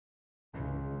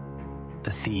The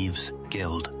Thieves'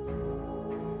 Guild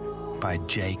by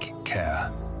Jake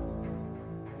Kerr.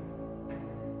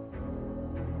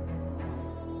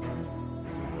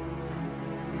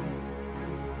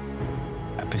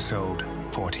 Episode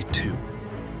 42.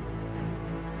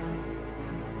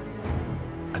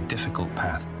 A difficult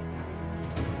path.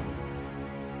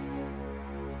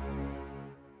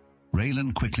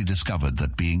 Raylan quickly discovered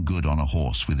that being good on a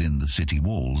horse within the city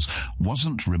walls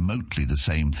wasn't remotely the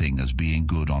same thing as being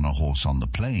good on a horse on the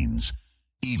plains.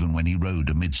 Even when he rode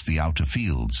amidst the outer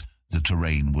fields, the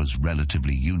terrain was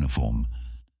relatively uniform.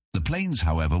 The plains,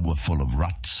 however, were full of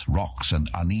ruts, rocks,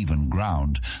 and uneven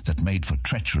ground that made for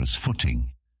treacherous footing.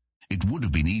 It would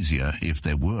have been easier if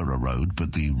there were a road,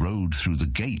 but the road through the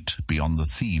gate beyond the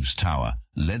Thieves' Tower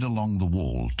led along the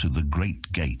wall to the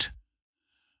Great Gate.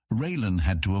 Raylan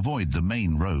had to avoid the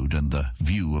main road and the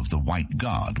view of the White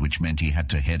Guard, which meant he had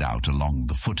to head out along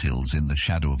the foothills in the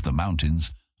shadow of the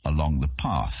mountains, along the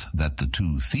path that the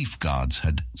two thief guards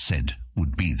had said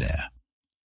would be there.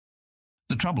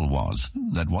 The trouble was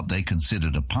that what they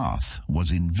considered a path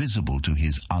was invisible to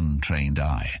his untrained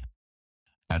eye.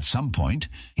 At some point,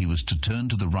 he was to turn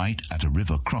to the right at a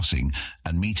river crossing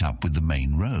and meet up with the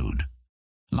main road.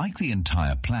 Like the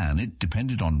entire plan, it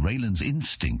depended on Raylan's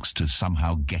instincts to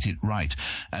somehow get it right,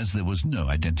 as there was no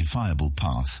identifiable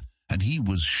path, and he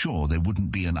was sure there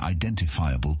wouldn't be an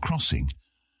identifiable crossing.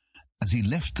 As he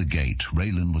left the gate,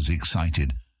 Raylan was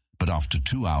excited, but after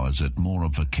 2 hours at more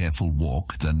of a careful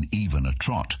walk than even a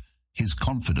trot, his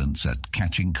confidence at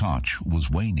catching Karch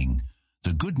was waning.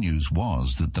 The good news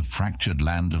was that the fractured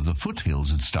land of the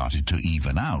foothills had started to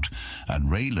even out,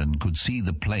 and Raylan could see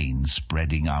the plains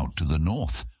spreading out to the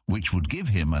north, which would give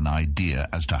him an idea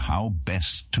as to how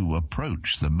best to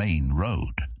approach the main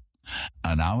road.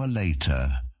 An hour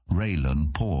later,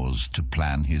 Raylan paused to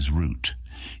plan his route.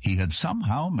 He had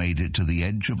somehow made it to the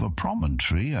edge of a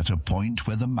promontory at a point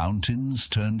where the mountains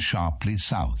turned sharply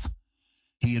south.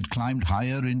 He had climbed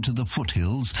higher into the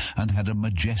foothills and had a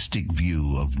majestic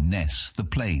view of Ness, the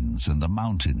plains, and the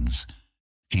mountains.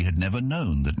 He had never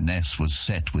known that Ness was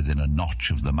set within a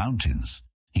notch of the mountains.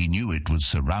 He knew it was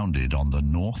surrounded on the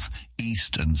north,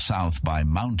 east, and south by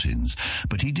mountains,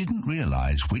 but he didn't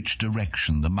realize which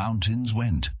direction the mountains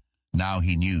went. Now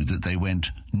he knew that they went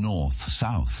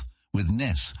north-south, with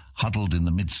Ness huddled in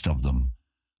the midst of them.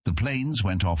 The plains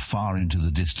went off far into the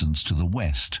distance to the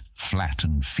west, flat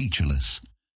and featureless.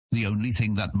 The only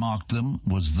thing that marked them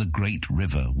was the great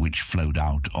river which flowed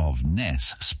out of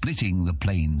Ness, splitting the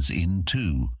plains in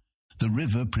two. The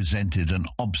river presented an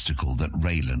obstacle that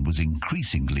Raylan was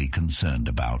increasingly concerned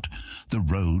about. The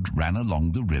road ran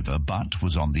along the river but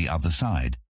was on the other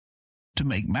side. To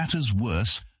make matters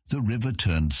worse, the river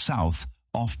turned south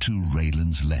off to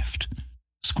Raylan's left.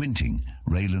 Squinting,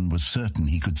 Raylan was certain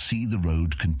he could see the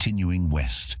road continuing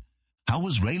west. How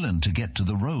was Raylan to get to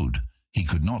the road? He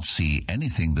could not see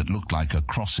anything that looked like a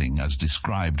crossing as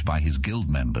described by his guild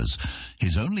members.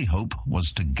 His only hope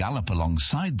was to gallop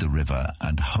alongside the river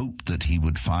and hope that he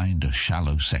would find a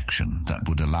shallow section that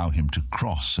would allow him to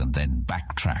cross and then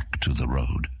backtrack to the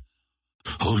road.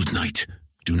 "Hold, knight.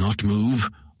 Do not move,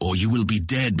 or you will be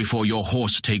dead before your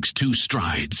horse takes 2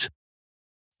 strides.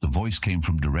 The voice came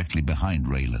from directly behind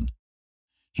Raylan.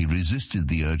 He resisted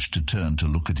the urge to turn to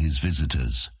look at his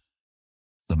visitors.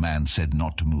 The man said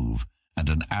not to move, and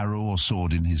an arrow or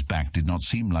sword in his back did not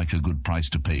seem like a good price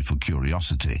to pay for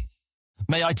curiosity.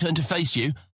 "May I turn to face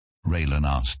you?" Raylan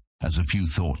asked, as a few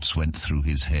thoughts went through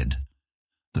his head.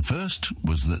 The first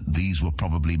was that these were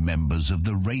probably members of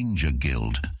the Ranger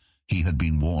Guild. He had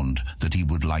been warned that he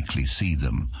would likely see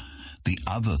them. The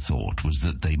other thought was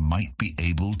that they might be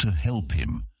able to help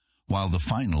him, while the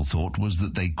final thought was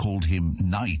that they called him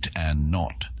knight and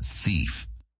not thief.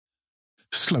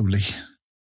 "Slowly,"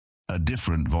 a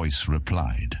different voice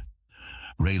replied.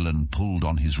 Raylan pulled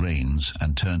on his reins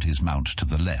and turned his mount to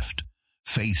the left.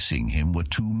 Facing him were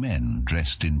 2 men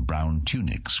dressed in brown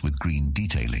tunics with green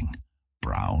detailing.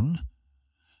 Brown?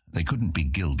 They couldn't be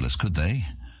guildless, could they?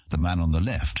 The man on the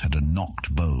left had a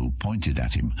nocked bow pointed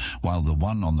at him, while the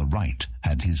one on the right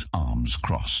had his arms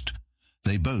crossed.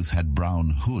 They both had brown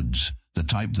hoods, the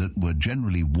type that were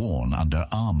generally worn under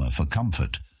armor for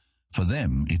comfort. For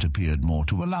them, it appeared more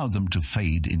to allow them to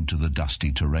fade into the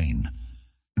dusty terrain.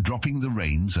 Dropping the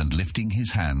reins and lifting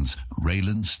his hands,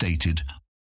 Raylan stated,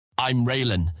 "I'm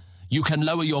Raylan. You can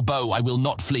lower your bow. I will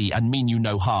not flee and mean you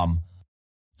no harm."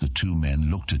 The 2 men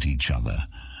looked at each other,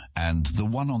 and the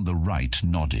one on the right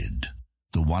nodded.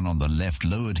 The one on the left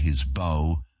lowered his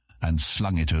bow and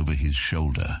slung it over his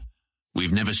shoulder.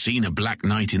 "We've never seen a black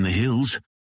knight in the hills,"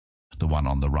 the one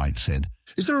on the right said.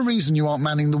 "Is there a reason you aren't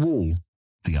manning the wall?"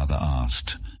 the other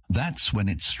asked. That's when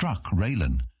it struck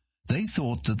Raylan. They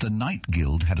thought that the Night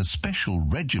Guild had a special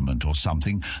regiment or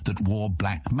something that wore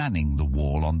black manning the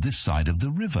wall on this side of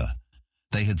the river.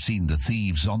 They had seen the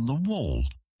thieves on the wall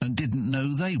and didn't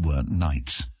know they weren't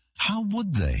knights. How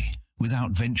would they,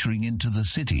 without venturing into the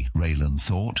city, Raylan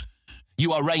thought.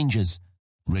 You are rangers,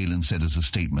 Raylan said as a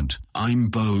statement. I'm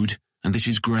Bode, and this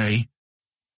is Grey.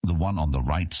 The one on the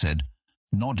right said,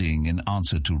 nodding in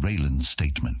answer to Raylan's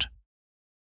statement.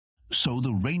 So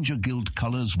the Ranger Guild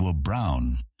colours were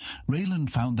brown. Raylan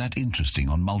found that interesting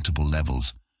on multiple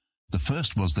levels. The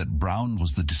first was that brown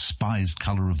was the despised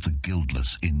colour of the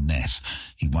guildless in Ness.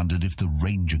 He wondered if the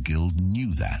Ranger Guild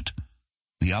knew that.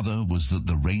 The other was that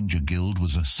the Ranger Guild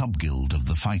was a sub-guild of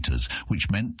the fighters, which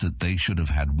meant that they should have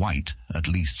had white, at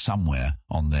least somewhere,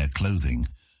 on their clothing.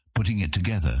 Putting it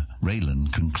together,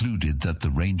 Raylan concluded that the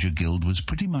Ranger Guild was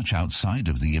pretty much outside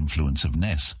of the influence of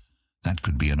Ness. That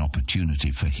could be an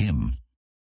opportunity for him.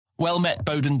 Well met,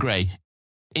 Bowden Grey.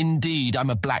 Indeed, I'm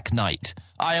a Black Knight.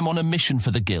 I am on a mission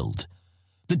for the Guild.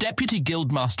 The Deputy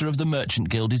Guildmaster of the Merchant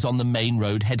Guild is on the main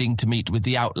road heading to meet with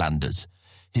the Outlanders.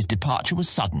 His departure was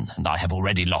sudden, and I have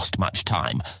already lost much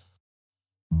time.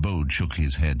 Bode shook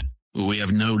his head. We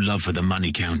have no love for the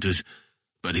money counters,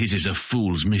 but his is a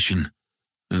fool's mission.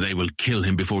 They will kill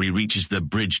him before he reaches the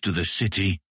bridge to the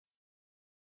city.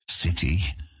 City?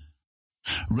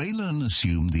 Raylan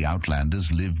assumed the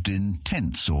Outlanders lived in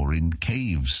tents or in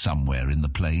caves somewhere in the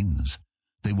plains.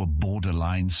 They were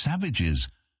borderline savages.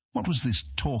 What was this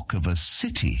talk of a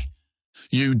city?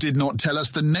 You did not tell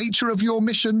us the nature of your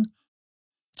mission?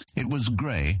 It was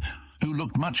Grey, who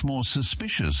looked much more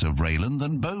suspicious of Raylan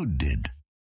than Bode did.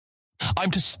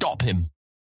 I'm to stop him.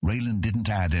 Raylan didn't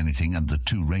add anything, and the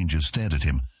two rangers stared at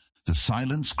him. The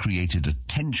silence created a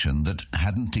tension that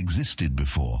hadn't existed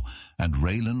before, and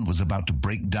Raylan was about to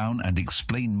break down and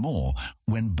explain more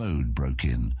when Bode broke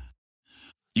in.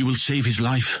 You will save his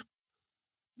life.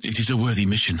 It is a worthy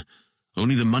mission.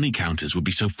 Only the money counters would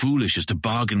be so foolish as to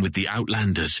bargain with the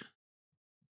Outlanders.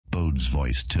 Bode's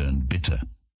voice turned bitter.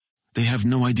 They have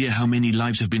no idea how many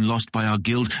lives have been lost by our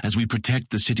guild as we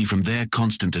protect the city from their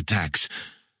constant attacks.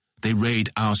 They raid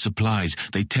our supplies.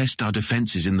 They test our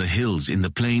defences in the hills, in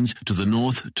the plains, to the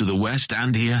north, to the west,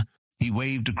 and here. He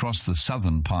waved across the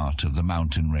southern part of the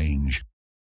mountain range.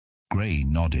 Grey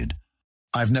nodded.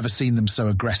 I've never seen them so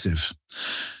aggressive.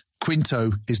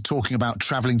 Quinto is talking about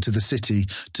travelling to the city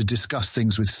to discuss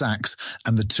things with Sax,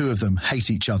 and the two of them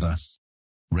hate each other.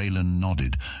 Raylan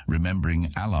nodded, remembering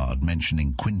Allard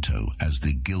mentioning Quinto as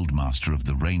the guildmaster of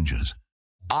the Rangers.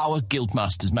 Our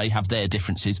guildmasters may have their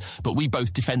differences, but we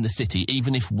both defend the city,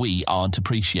 even if we aren't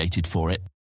appreciated for it.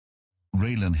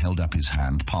 Raylan held up his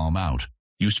hand, palm out.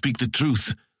 You speak the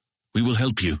truth. We will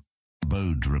help you.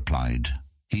 Bode replied.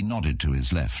 He nodded to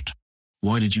his left.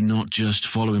 Why did you not just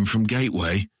follow him from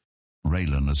Gateway?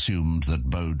 Raylan assumed that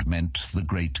Bode meant the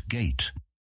Great Gate.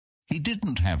 He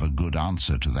didn't have a good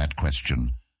answer to that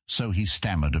question, so he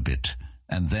stammered a bit,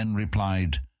 and then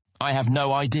replied, I have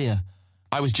no idea.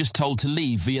 I was just told to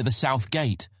leave via the South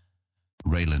Gate.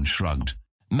 Raylan shrugged.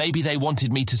 Maybe they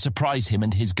wanted me to surprise him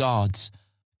and his guards.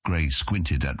 Grey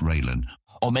squinted at Raylan.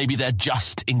 Or maybe they're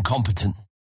just incompetent.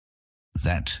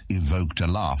 That evoked a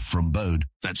laugh from Bode.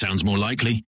 That sounds more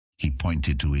likely. He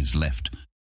pointed to his left.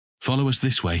 Follow us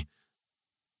this way.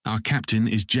 Our captain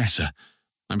is Jesser.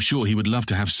 I'm sure he would love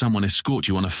to have someone escort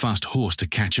you on a fast horse to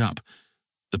catch up.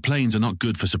 The plains are not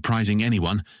good for surprising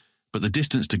anyone, but the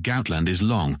distance to Goutland is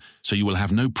long, so you will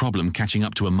have no problem catching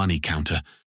up to a money counter.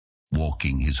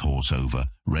 Walking his horse over,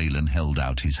 Raylan held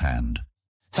out his hand.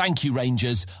 Thank you,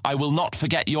 Rangers. I will not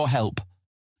forget your help.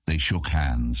 They shook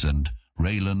hands, and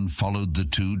Raylan followed the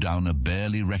two down a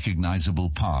barely recognizable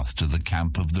path to the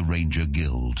camp of the Ranger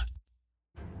Guild.